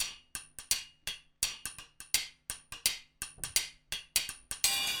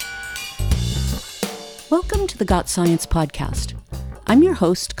Welcome to the Got Science podcast. I'm your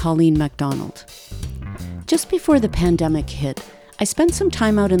host, Colleen MacDonald. Just before the pandemic hit, I spent some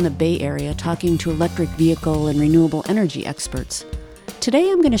time out in the Bay Area talking to electric vehicle and renewable energy experts.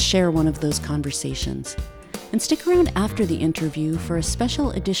 Today I'm going to share one of those conversations. And stick around after the interview for a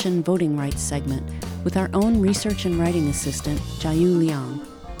special edition voting rights segment with our own research and writing assistant, Jiayu Liang.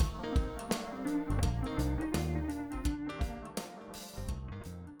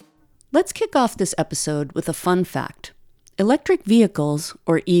 Let's kick off this episode with a fun fact. Electric vehicles,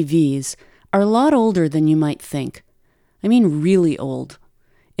 or EVs, are a lot older than you might think. I mean really old.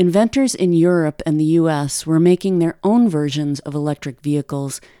 Inventors in Europe and the US were making their own versions of electric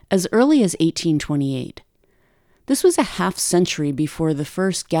vehicles as early as 1828. This was a half-century before the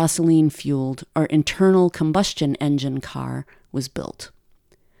first gasoline-fueled or internal combustion engine car was built.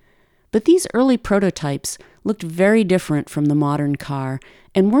 But these early prototypes looked very different from the modern car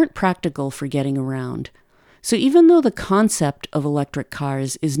and weren't practical for getting around. So even though the concept of electric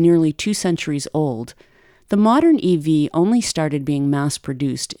cars is nearly 2 centuries old, the modern EV only started being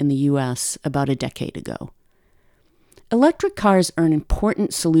mass-produced in the US about a decade ago. Electric cars are an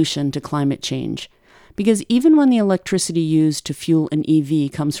important solution to climate change, because even when the electricity used to fuel an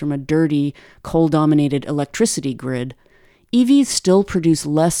EV comes from a dirty, coal-dominated electricity grid, EVs still produce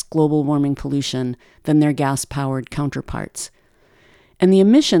less global warming pollution than their gas-powered counterparts. And the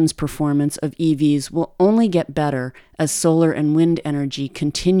emissions performance of EVs will only get better as solar and wind energy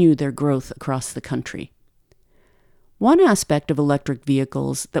continue their growth across the country. One aspect of electric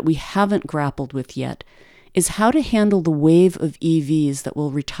vehicles that we haven't grappled with yet is how to handle the wave of EVs that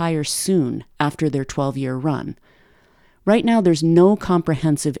will retire soon after their 12-year run. Right now, there's no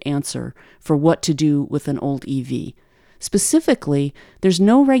comprehensive answer for what to do with an old EV. Specifically, there's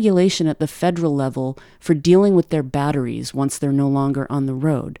no regulation at the federal level for dealing with their batteries once they're no longer on the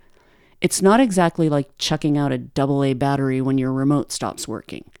road. It's not exactly like chucking out a AA battery when your remote stops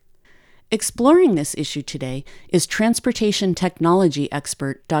working. Exploring this issue today is transportation technology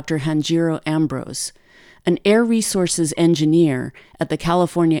expert Dr. Hanjiro Ambrose, an air resources engineer at the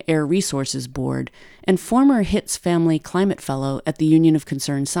California Air Resources Board and former Hitz Family Climate Fellow at the Union of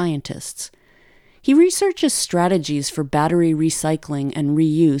Concerned Scientists. He researches strategies for battery recycling and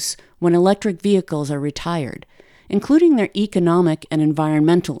reuse when electric vehicles are retired, including their economic and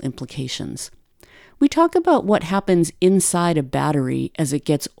environmental implications. We talk about what happens inside a battery as it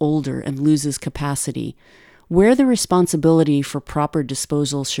gets older and loses capacity, where the responsibility for proper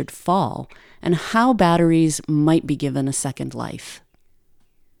disposal should fall, and how batteries might be given a second life.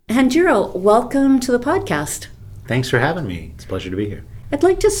 Hanjiro, welcome to the podcast. Thanks for having me. It's a pleasure to be here. I'd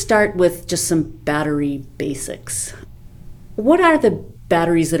like to start with just some battery basics. What are the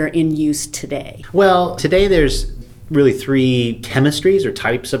batteries that are in use today? Well, today there's really 3 chemistries or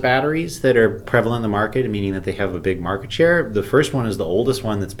types of batteries that are prevalent in the market, meaning that they have a big market share. The first one is the oldest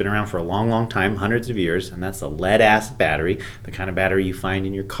one that's been around for a long, long time, hundreds of years, and that's the lead-acid battery, the kind of battery you find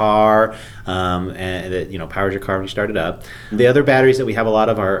in your car and that powers your car when you start it up. The other batteries that we have a lot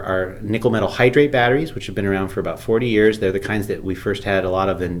of are nickel metal hydrate batteries, which have been around for about 40 years. They're the kinds that we first had a lot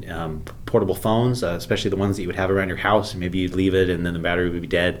of in portable phones, especially the ones that you would have around your house, and maybe you'd leave it and then the battery would be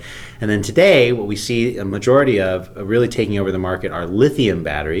dead. And then today, what we see a majority of really taking over the market are lithium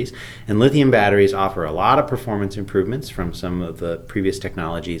batteries. And lithium batteries offer a lot of performance improvements from some of the previous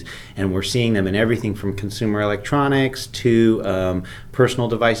technologies. And we're seeing them in everything from consumer electronics to personal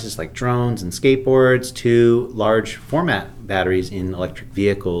devices like drones and skateboards to large format batteries in electric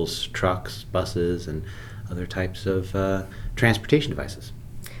vehicles, trucks, buses, and other types of transportation devices.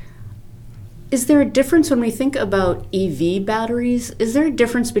 Is there a difference when we think about EV batteries? Is there a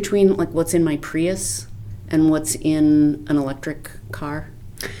difference between what's in my Prius and what's in an electric car?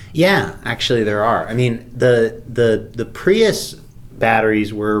 Yeah, actually there are. I mean, the Prius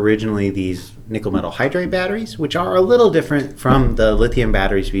batteries were originally these nickel metal hydrate batteries, which are a little different from the lithium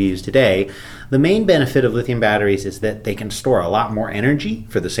batteries we use today. The main benefit of lithium batteries is that they can store a lot more energy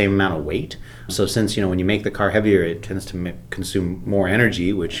for the same amount of weight. So since, when you make the car heavier, it tends to consume more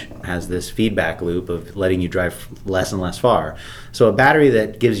energy, which has this feedback loop of letting you drive less and less far. So a battery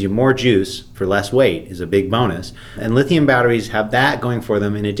that gives you more juice for less weight is a big bonus. And lithium batteries have that going for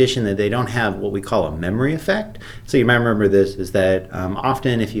them, in addition that they don't have what we call a memory effect. So you might remember this, is that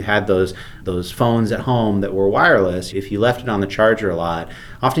often if you had those phones at home that were wireless, if you left it on the charger a lot,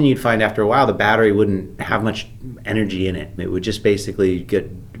 often you'd find after a while the battery wouldn't have much energy in it. It would just basically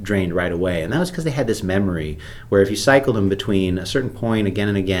get drained right away. And that was because they had this memory where if you cycled them between a certain point again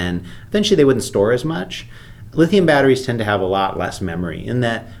and again, eventually they wouldn't store as much. Lithium batteries tend to have a lot less memory in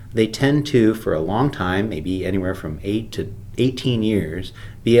that they tend to, for a long time, maybe anywhere from 8 to 18 years,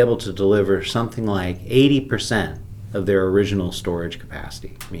 be able to deliver something like 80% of their original storage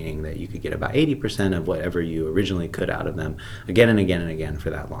capacity, meaning that you could get about 80% of whatever you originally could out of them again and again and again for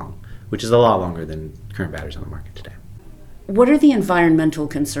that long, which is a lot longer than current batteries on the market today. What are the environmental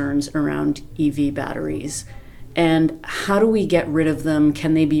concerns around EV batteries? And how do we get rid of them?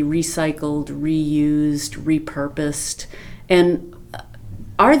 Can they be recycled, reused, repurposed? And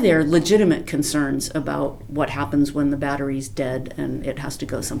are there legitimate concerns about what happens when the battery's dead and it has to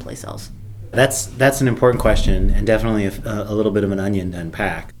go someplace else? That's an important question, and definitely a little bit of an onion to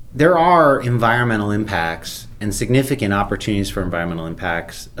unpack. There are environmental impacts and significant opportunities for environmental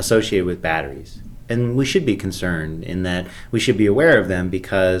impacts associated with batteries. And we should be concerned in that we should be aware of them,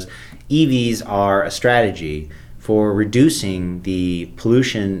 because EVs are a strategy for reducing the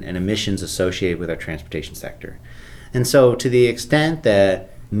pollution and emissions associated with our transportation sector. And so to the extent that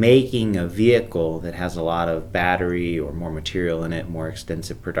making a vehicle that has a lot of battery or more material in it, more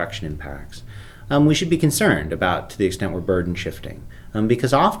extensive production impacts, we should be concerned about, to the extent we're burden shifting.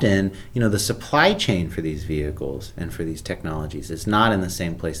 Because often, the supply chain for these vehicles and for these technologies is not in the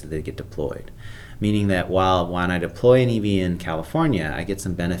same place that they get deployed. Meaning that when I deploy an EV in California, I get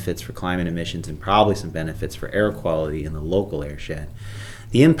some benefits for climate emissions and probably some benefits for air quality in the local airshed.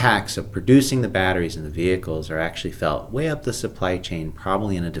 The impacts of producing the batteries in the vehicles are actually felt way up the supply chain,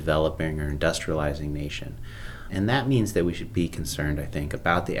 probably in a developing or industrializing nation. And that means that we should be concerned, I think,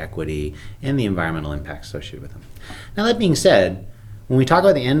 about the equity and the environmental impacts associated with them. Now, that being said, when we talk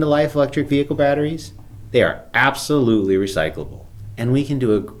about the end-of-life electric vehicle batteries, they are absolutely recyclable. And we can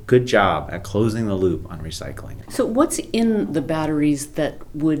do a good job at closing the loop on recycling. So what's in the batteries that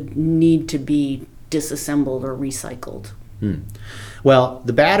would need to be disassembled or recycled? Well,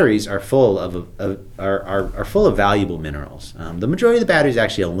 the batteries are full of valuable minerals. The majority of the battery is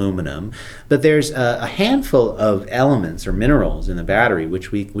actually aluminum, but there's a handful of elements or minerals in the battery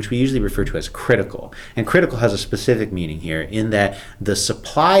which we usually refer to as critical. And critical has a specific meaning here in that the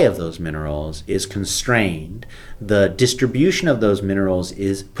supply of those minerals is constrained. The distribution of those minerals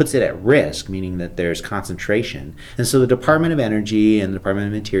puts it at risk, meaning that there's concentration. And so the Department of Energy and the Department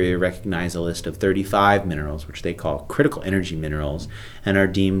of Interior recognize a list of 35 minerals, which they call critical energy minerals, and are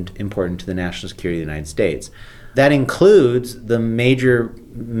deemed important to the national security of the United States. That includes the major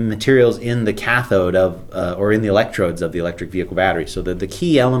materials in the cathode or in the electrodes of the electric vehicle battery. So the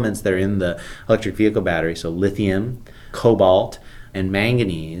key elements that are in the electric vehicle battery, so lithium, cobalt, and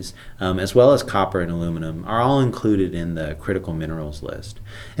manganese, as well as copper and aluminum, are all included in the critical minerals list.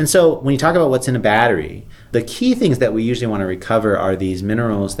 And so when you talk about what's in a battery, the key things that we usually want to recover are these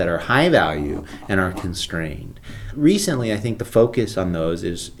minerals that are high value and are constrained. Recently, I think the focus on those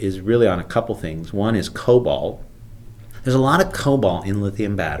is really on a couple things. One is cobalt. There's a lot of cobalt in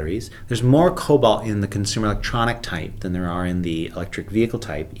lithium batteries. There's more cobalt in the consumer electronic type than there are in the electric vehicle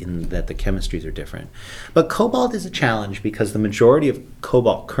type, in that the chemistries are different. But cobalt is a challenge because the majority of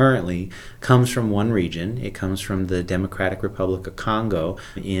cobalt currently comes from one region. It comes from the Democratic Republic of Congo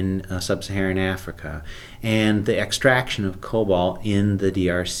in sub-Saharan Africa. And the extraction of cobalt in the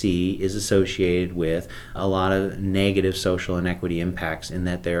DRC is associated with a lot of negative social inequity impacts, in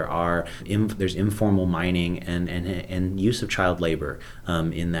that there's informal mining and use of child labor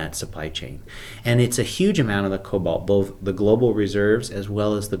in that supply chain. And it's a huge amount of the cobalt, both the global reserves as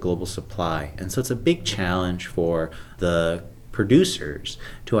well as the global supply. And so it's a big challenge for the producers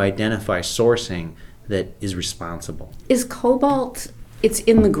to identify sourcing that is responsible. Is cobalt, it's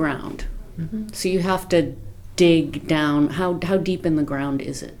in the ground. Mm-hmm. So you have to dig down. How deep in the ground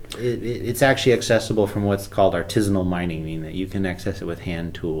is it? It's actually accessible from what's called artisanal mining, meaning that you can access it with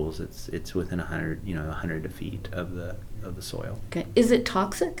hand tools. It's within 100 feet of the soil. Okay. Is it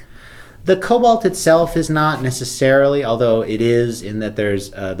toxic? The cobalt itself is not necessarily, although it is, in that there's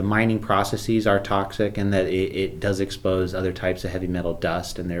the mining processes are toxic, and that it does expose other types of heavy metal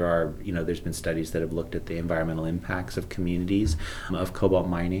dust. And there's been studies that have looked at the environmental impacts of communities of cobalt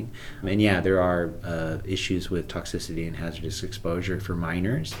mining. And there are issues with toxicity and hazardous exposure for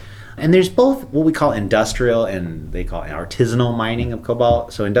miners. And there's both what we call industrial and they call artisanal mining of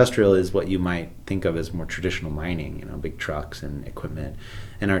cobalt. So industrial is what you might think of as more traditional mining, big trucks and equipment.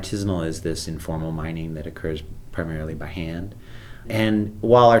 And artisanal is this informal mining that occurs primarily by hand. And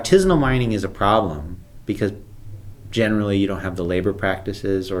while artisanal mining is a problem, because generally you don't have the labor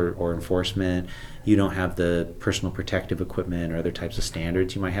practices or enforcement, you don't have the personal protective equipment or other types of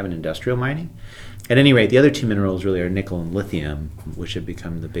standards you might have in industrial mining. At any rate, the other two minerals really are nickel and lithium, which have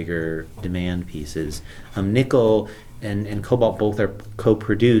become the bigger demand pieces. Nickel and cobalt both are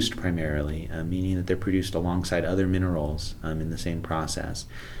co-produced primarily, meaning that they're produced alongside other minerals in the same process.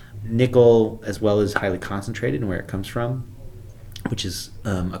 Nickel, as well, is highly concentrated in where it comes from. which is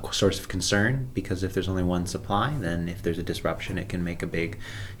a source of concern, because if there's only one supply, then if there's a disruption, it can make a big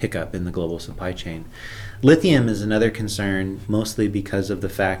hiccup in the global supply chain. Lithium is another concern, mostly because of the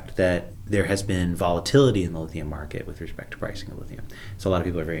fact that there has been volatility in the lithium market with respect to pricing of lithium. So a lot of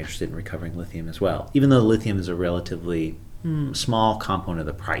people are very interested in recovering lithium as well, even though lithium is a relatively small component of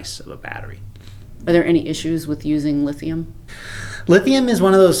the price of a battery. Are there any issues with using lithium? Lithium is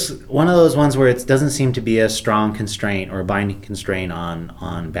one of those ones where it doesn't seem to be a strong constraint or a binding constraint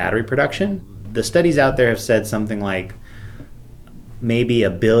on battery production. The studies out there have said something like maybe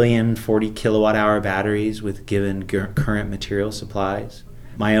 1 billion 40 kilowatt hour batteries with given current material supplies.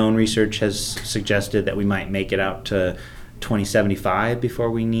 My own research has suggested that we might make it out to 2075 before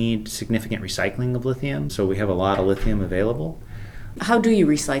we need significant recycling of lithium, so we have a lot of lithium available. How do you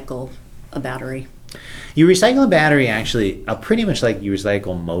recycle a battery? You recycle a battery actually pretty much like you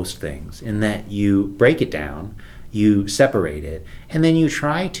recycle most things, in that you break it down, you separate it, and then you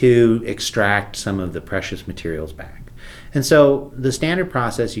try to extract some of the precious materials back. And so the standard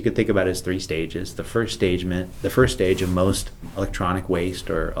process you could think about as 3 stages. The first stage of most electronic waste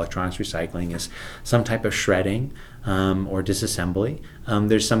or electronics recycling is some type of shredding or disassembly.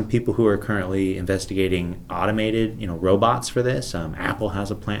 There's some people who are currently investigating automated, robots for this. Apple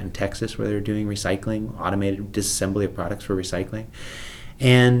has a plant in Texas where they're doing recycling, automated disassembly of products for recycling.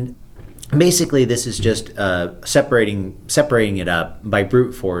 And basically, this is just separating it up by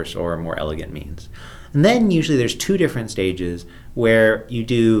brute force or more elegant means. And then usually there's 2 different stages where you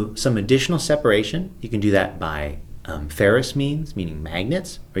do some additional separation. You can do that by ferrous means, meaning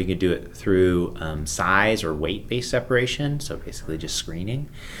magnets, or you can do it through size or weight-based separation, so basically just screening.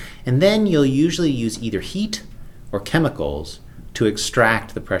 And then you'll usually use either heat or chemicals to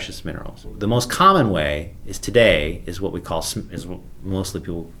extract the precious minerals. The most common way is what mostly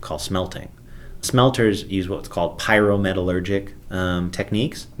people call smelting. Smelters use what's called pyrometallurgic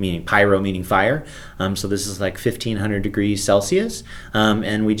techniques, meaning pyro meaning fire. So this is like 1500 degrees Celsius,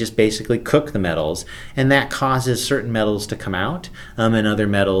 and we just basically cook the metals, and that causes certain metals to come out and other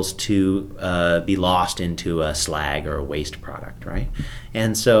metals to be lost into a slag or a waste product, right?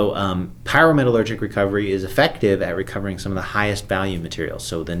 And so pyrometallurgic recovery is effective at recovering some of the highest value materials.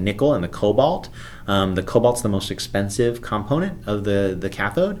 So the nickel and the cobalt's the most expensive component of the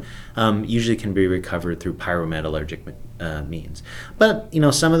cathode, usually can be recovered through pyrometallurgic means. But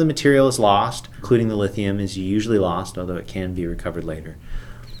some of the material is lost, including the lithium is usually lost, although it can be recovered later.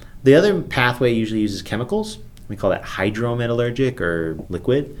 The other pathway usually uses chemicals. We call that hydrometallurgic or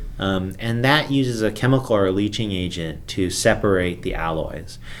liquid, and that uses a chemical or a leaching agent to separate the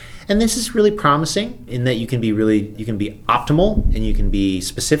alloys. And this is really promising in that you can be optimal, and you can be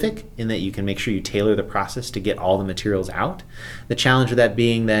specific in that you can make sure you tailor the process to get all the materials out. The challenge with that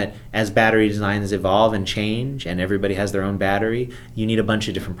being that as battery designs evolve and change, and everybody has their own battery, you need a bunch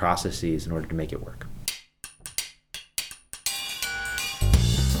of different processes in order to make it work.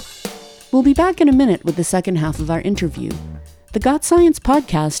 We'll be back in a minute with the second half of our interview. The Got Science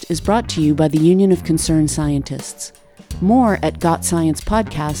podcast is brought to you by the Union of Concerned Scientists. More at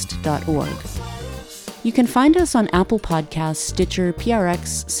gotsciencepodcast.org. You can find us on Apple Podcasts, Stitcher,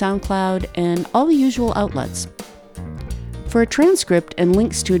 PRX, SoundCloud, and all the usual outlets. For a transcript and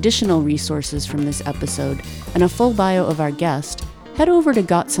links to additional resources from this episode and a full bio of our guest, head over to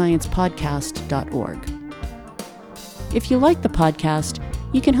gotsciencepodcast.org. If you like the podcast,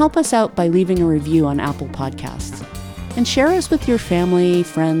 you can help us out by leaving a review on Apple Podcasts. And share us with your family,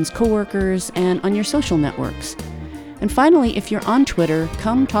 friends, coworkers, and on your social networks. And finally, if you're on Twitter,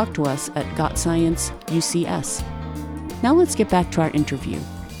 come talk to us at GotScienceUCS. Now let's get back to our interview.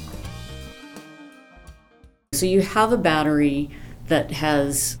 So you have a battery that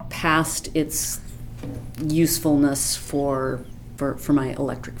has passed its usefulness for my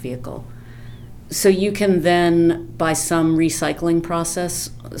electric vehicle. So you can then, by some recycling process,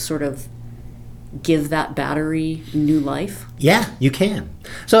 sort of give that battery new life? Yeah, you can.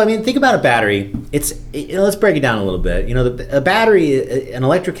 So, think about a battery. Let's break it down a little bit. A battery, an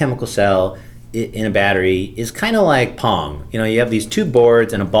electrochemical cell in a battery is kind of like Pong. You have these 2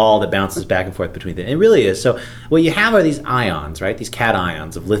 boards and a ball that bounces back and forth between them. It really is. So what you have are these ions, right? These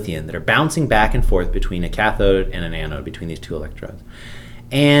cations of lithium that are bouncing back and forth between a cathode and an anode, between these 2 electrodes.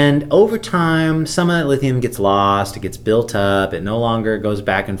 And over time, some of that lithium gets lost, it gets built up, it no longer goes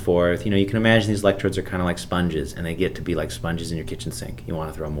back and forth. You can imagine these electrodes are kind of like sponges, and they get to be like sponges in your kitchen sink. You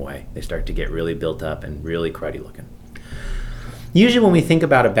want to throw them away. They start to get really built up and really cruddy looking. Usually when we think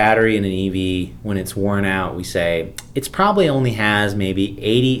about a battery in an EV, when it's worn out, we say it probably only has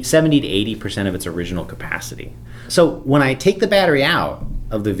maybe 70 to 80% of its original capacity. So when I take the battery out,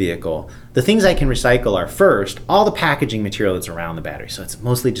 of the vehicle, the things I can recycle are first all the packaging material that's around the battery. So it's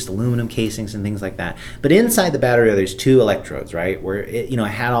mostly just aluminum casings and things like that. But inside the battery, there's 2 electrodes, right? Where it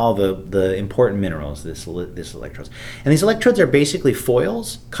had all the important minerals, this electrodes. And these electrodes are basically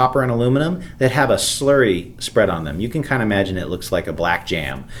foils, copper and aluminum, that have a slurry spread on them. You can kind of imagine it looks like a black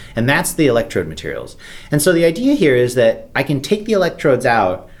jam. And that's the electrode materials. And so the idea here is that I can take the electrodes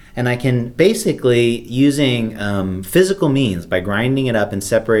out, and I can basically, using physical means, by grinding it up and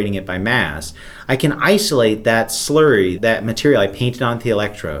separating it by mass, I can isolate that slurry, that material I painted onto the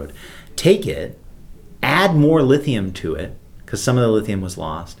electrode, take it, add more lithium to it, because some of the lithium was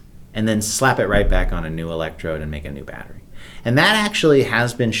lost, and then slap it right back on a new electrode and make a new battery. And that actually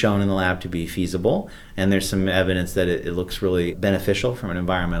has been shown in the lab to be feasible, and there's some evidence that it looks really beneficial from an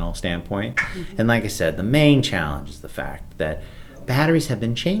environmental standpoint. Mm-hmm. And like I said, the main challenge is the fact that batteries have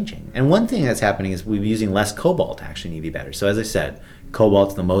been changing. And one thing that's happening is we're using less cobalt actually in EV batteries. So as I said,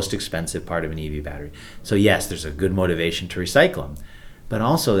 cobalt's the most expensive part of an EV battery. So yes, there's a good motivation to recycle them, but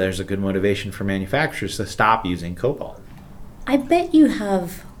also there's a good motivation for manufacturers to stop using cobalt. I bet you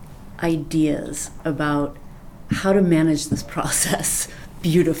have ideas about how to manage this process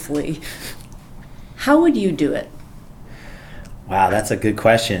beautifully. How would you do it? Wow, that's a good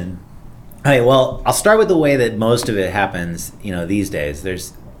question. All right, well, I'll start with the way that most of it happens, these days.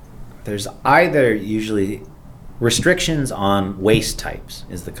 There's either usually restrictions on waste types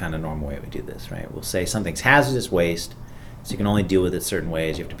is the kind of normal way we do this, right? We'll say something's hazardous waste, so you can only deal with it certain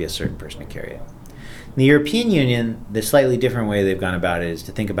ways. You have to be a certain person to carry it. In the European Union, the slightly different way they've gone about it is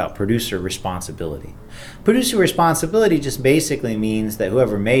to think about producer responsibility. Producer responsibility just basically means that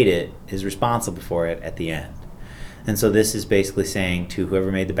whoever made it is responsible for it at the end. And so this is basically saying to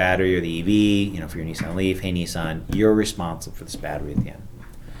whoever made the battery or the EV, for your Nissan Leaf, hey Nissan, you're responsible for this battery at the end.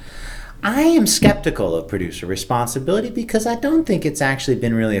 I am skeptical of producer responsibility because I don't think it's actually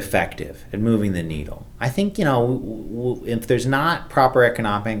been really effective at moving the needle. I think, if there's not proper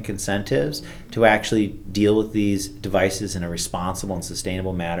economic incentives to actually deal with these devices in a responsible and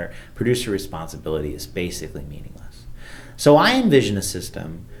sustainable manner, producer responsibility is basically meaningless. So I envision a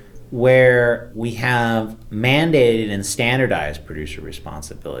system where we have mandated and standardized producer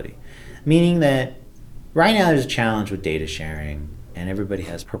responsibility, meaning that right now there's a challenge with data sharing and everybody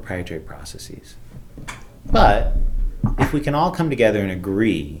has proprietary processes. But if we can all come together and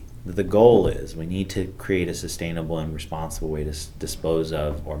agree that the goal is we need to create a sustainable and responsible way to dispose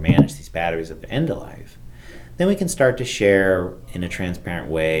of or manage these batteries at the end of life, then we can start to share in a transparent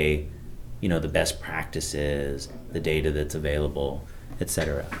way, the best practices, the data that's available,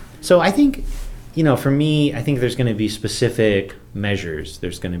 etc. So I think, for me, I think there's going to be specific measures.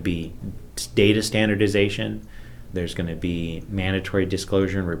 There's going to be data standardization. There's going to be mandatory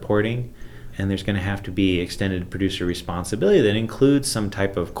disclosure and reporting. And there's going to have to be extended producer responsibility that includes some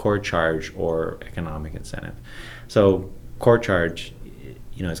type of core charge or economic incentive. So core charge,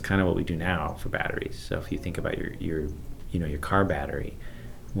 is kind of what we do now for batteries. So if you think about your car battery,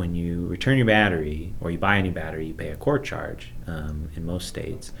 when you return your battery or you buy a new battery, you pay a core charge in most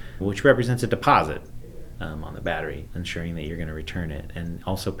states, which represents a deposit on the battery, ensuring that you're going to return it, and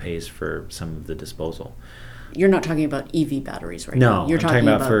also pays for some of the disposal. You're not talking about EV batteries right now. No, you're talking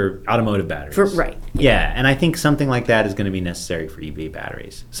about for automotive batteries. Right. Yeah, and I think something like that is going to be necessary for EV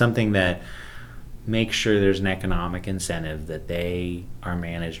batteries. Something that makes sure there's an economic incentive that they are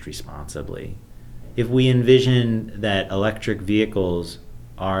managed responsibly. If we envision that electric vehicles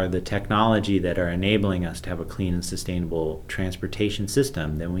are the technology that are enabling us to have a clean and sustainable transportation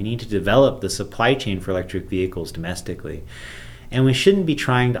system, then we need to develop the supply chain for electric vehicles domestically. And we shouldn't be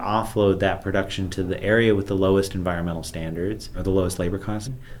trying to offload that production to the area with the lowest environmental standards or the lowest labor costs.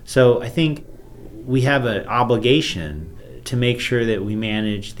 So I think we have an obligation to make sure that we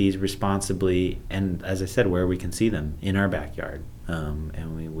manage these responsibly, and as I said, where we can see them in our backyard,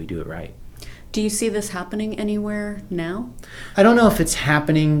 and we do it right. Do you see this happening anywhere now? I don't know if it's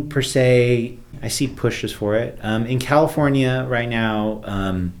happening per se. I see pushes for it. In California right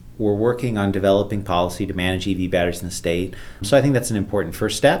now, we're working on developing policy to manage EV batteries in the state. So I think that's an important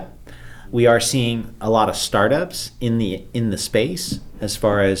first step. We are seeing a lot of startups in the space as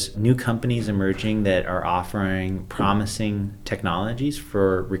far as new companies emerging that are offering promising technologies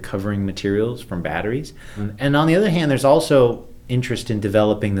for recovering materials from batteries. And on the other hand, there's also interest in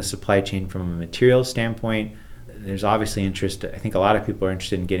developing the supply chain from a materials standpoint. There's obviously interest. I think a lot of people are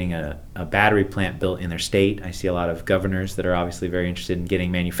interested in getting a battery plant built in their state. I see a lot of governors that are obviously very interested in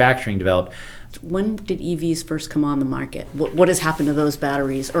getting manufacturing developed. When did EVs first come on the market? What has happened to those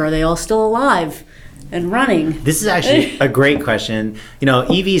batteries? Or are they all still alive? and running. This is actually a great question.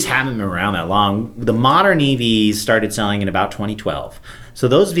 EVs haven't been around that long. The modern EVs started selling in about 2012. So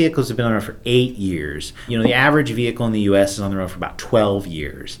those vehicles have been on the road for 8 years. The average vehicle in the U.S. is on the road for about 12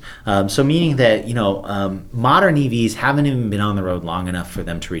 years. So meaning that, modern EVs haven't even been on the road long enough for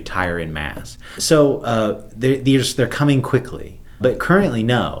them to retire in mass. So they're coming quickly. But currently,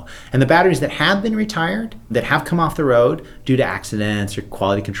 no. And the batteries that have been retired, that have come off the road due to accidents or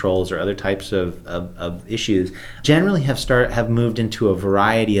quality controls or other types of issues, generally have moved into a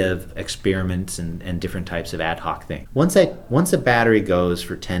variety of experiments and different types of ad hoc things. Once a battery goes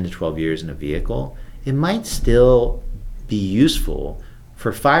for 10 to 12 years in a vehicle, it might still be useful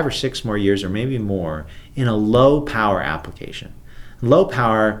for 5 or 6 more years or maybe more in a low power application. Low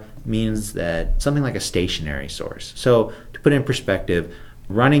power means that something like a stationary source. So to put it in perspective,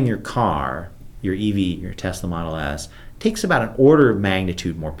 running your car, your EV, your Tesla Model S, takes about an order of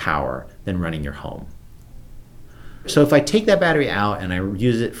magnitude more power than running your home. So if I take that battery out and I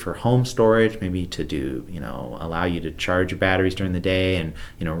use it for home storage, maybe to do, allow you to charge your batteries during the day and,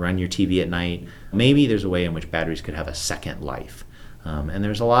 run your TV at night, maybe there's a way in which batteries could have a second life. And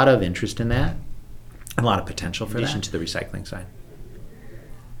there's a lot of interest in that, a lot of potential for that. In addition to the recycling side.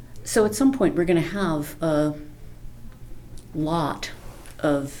 So at some point we're going to have a lot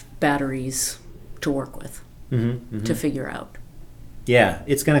of batteries to work with, to figure out. Yeah,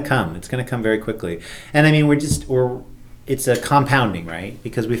 it's going to come. It's going to come very quickly. And I mean, it's a compounding, right?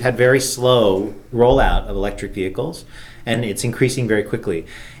 Because we've had very slow rollout of electric vehicles, and it's increasing very quickly.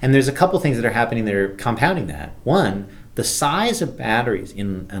 And there's a couple things that are happening that are compounding that. One, the size of batteries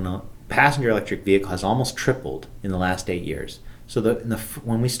in a passenger electric vehicle has almost tripled in the last 8 years. So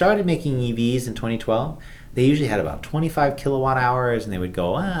when we started making EVs in 2012, they usually had about 25 kilowatt hours, and they would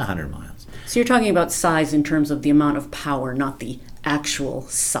go 100 miles. So you're talking about size in terms of the amount of power, not the actual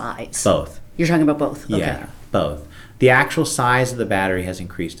size. Both. You're talking about both? Okay. Yeah, both. The actual size of the battery has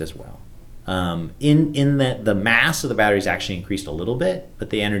increased as well. In that the mass of the battery has actually increased a little bit, but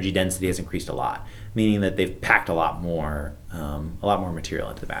the energy density has increased a lot, meaning that they've packed a lot more material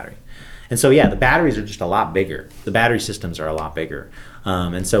into the battery. And so, the batteries are just a lot bigger. The battery systems are a lot bigger.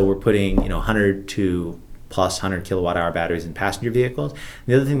 And so we're putting, 100 to plus 100 kilowatt hour batteries in passenger vehicles.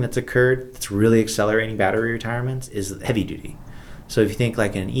 The other thing that's occurred that's really accelerating battery retirements is heavy duty. So if you think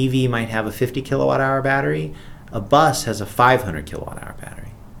like an EV might have a 50 kilowatt hour battery, a bus has a 500 kilowatt hour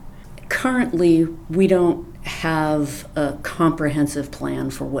battery. Currently, we don't have a comprehensive plan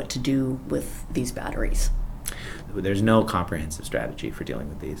for what to do with these batteries. There's no comprehensive strategy for dealing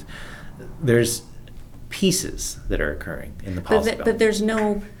with these. There's pieces that are occurring in the policy. But there's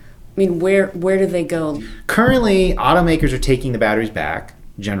no, where do they go? Currently, automakers are taking the batteries back,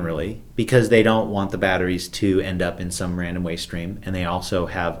 generally, because they don't want the batteries to end up in some random waste stream, and they also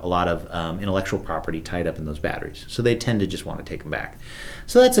have a lot of intellectual property tied up in those batteries. So they tend to just want to take them back.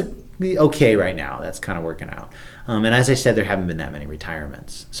 So that's okay right now. That's kind of working out. And as I said, there haven't been that many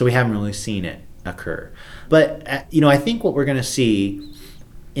retirements. So we haven't really seen it occur. But, I think what we're going to see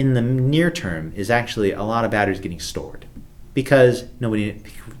in the near term is actually a lot of batteries getting stored because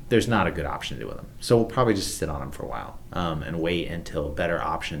there's not a good option to do with them. So we'll probably just sit on them for a while and wait until better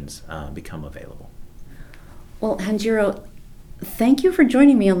options become available. Well, Hanjiro, thank you for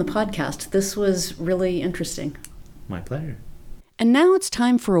joining me on the podcast. This was really interesting. My pleasure. And now it's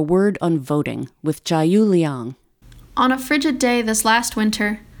time for a word on voting with Jiayu Liang. On a frigid day this last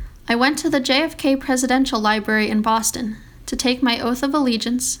winter, I went to the JFK Presidential Library in Boston to take my oath of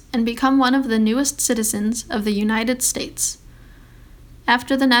allegiance and become one of the newest citizens of the United States.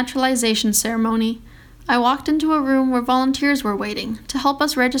 After the naturalization ceremony, I walked into a room where volunteers were waiting to help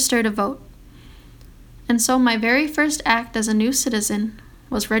us register to vote. And so my very first act as a new citizen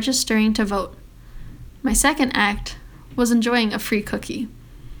was registering to vote. My second act was enjoying a free cookie.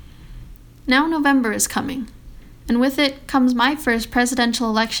 Now November is coming, and with it comes my first presidential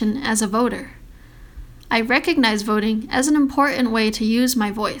election as a voter. I recognize voting as an important way to use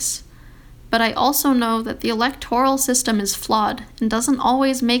my voice, but I also know that the electoral system is flawed and doesn't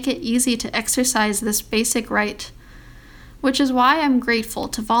always make it easy to exercise this basic right, which is why I'm grateful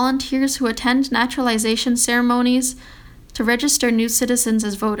to volunteers who attend naturalization ceremonies to register new citizens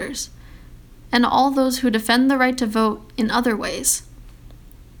as voters, and all those who defend the right to vote in other ways.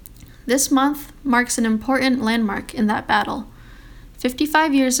 This month marks an important landmark in that battle.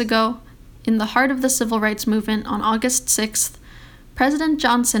 55 years ago, in the heart of the Civil Rights Movement on August 6th, President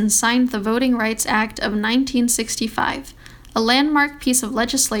Johnson signed the Voting Rights Act of 1965, a landmark piece of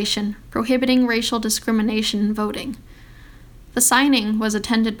legislation prohibiting racial discrimination in voting. The signing was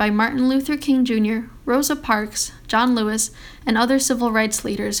attended by Martin Luther King Jr., Rosa Parks, John Lewis, and other civil rights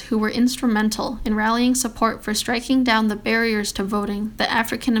leaders who were instrumental in rallying support for striking down the barriers to voting that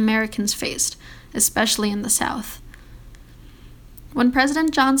African Americans faced, especially in the South. When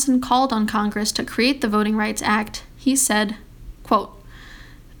President Johnson called on Congress to create the Voting Rights Act, he said, quote,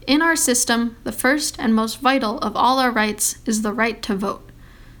 "In our system, the first and most vital of all our rights is the right to vote.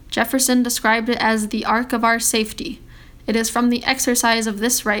 Jefferson described it as the ark of our safety. It is from the exercise of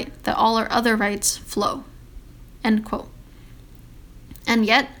this right that all our other rights flow." End quote. And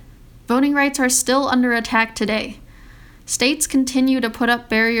yet, voting rights are still under attack today. States continue to put up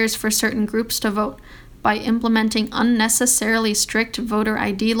barriers for certain groups to vote by implementing unnecessarily strict voter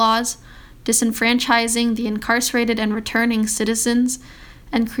ID laws, disenfranchising the incarcerated and returning citizens,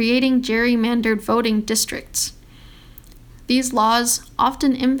 and creating gerrymandered voting districts. These laws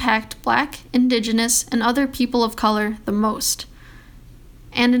often impact Black, Indigenous, and other people of color the most.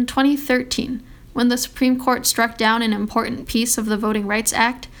 And in 2013, when the Supreme Court struck down an important piece of the Voting Rights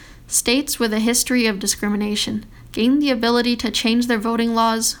Act, states with a history of discrimination gained the ability to change their voting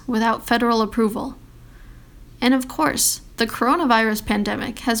laws without federal approval. And of course, the coronavirus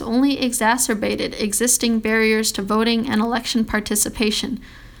pandemic has only exacerbated existing barriers to voting and election participation,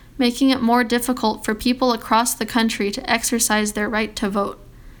 making it more difficult for people across the country to exercise their right to vote.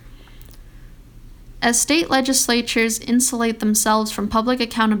 As state legislatures insulate themselves from public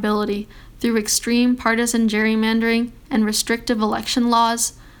accountability through extreme partisan gerrymandering and restrictive election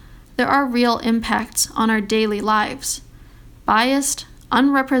laws, there are real impacts on our daily lives. Biased,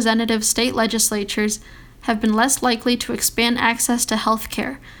 unrepresentative state legislatures have been less likely to expand access to health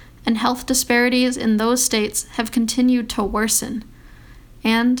care, and health disparities in those states have continued to worsen.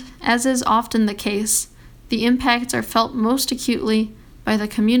 And, as is often the case, the impacts are felt most acutely by the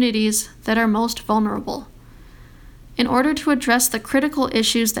communities that are most vulnerable. In order to address the critical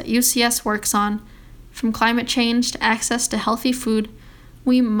issues that UCS works on, from climate change to access to healthy food,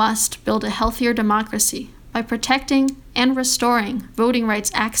 we must build a healthier democracy by protecting and restoring voting rights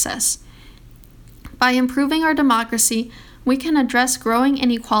access. By improving our democracy, we can address growing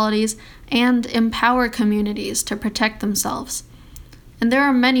inequalities and empower communities to protect themselves. And there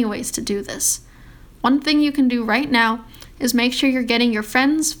are many ways to do this. One thing you can do right now is make sure you're getting your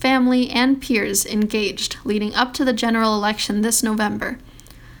friends, family, and peers engaged leading up to the general election this November.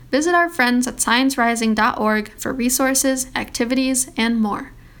 Visit our friends at sciencerising.org for resources, activities, and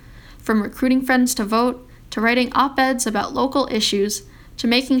more. From recruiting friends to vote, to writing op-eds about local issues, to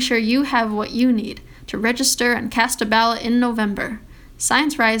making sure you have what you need to register and cast a ballot in November,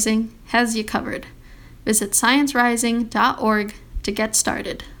 Science Rising has you covered. Visit sciencerising.org to get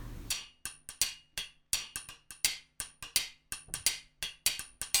started.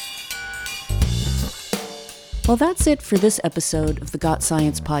 Well, that's it for this episode of the Got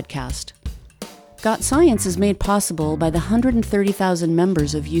Science podcast. Got Science is made possible by the 130,000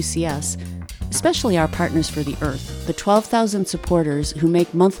 members of UCS, especially our Partners for the Earth, the 12,000 supporters who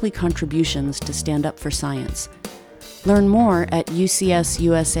make monthly contributions to stand up for science. Learn more at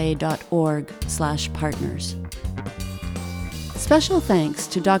ucsusa.org/partners. Special thanks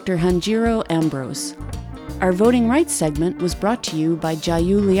to Dr. Hanjiro Ambrose. Our voting rights segment was brought to you by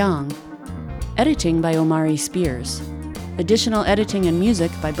Jiayu Liang. Editing by Omari Spears. Additional editing and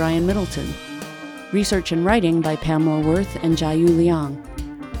music by Brian Middleton. Research and writing by Pamela Worth and Jiayu Liang.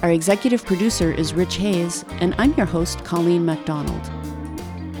 Our executive producer is Rich Hayes, and I'm your host, Colleen MacDonald.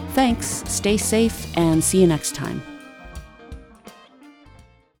 Thanks, stay safe, and see you next time.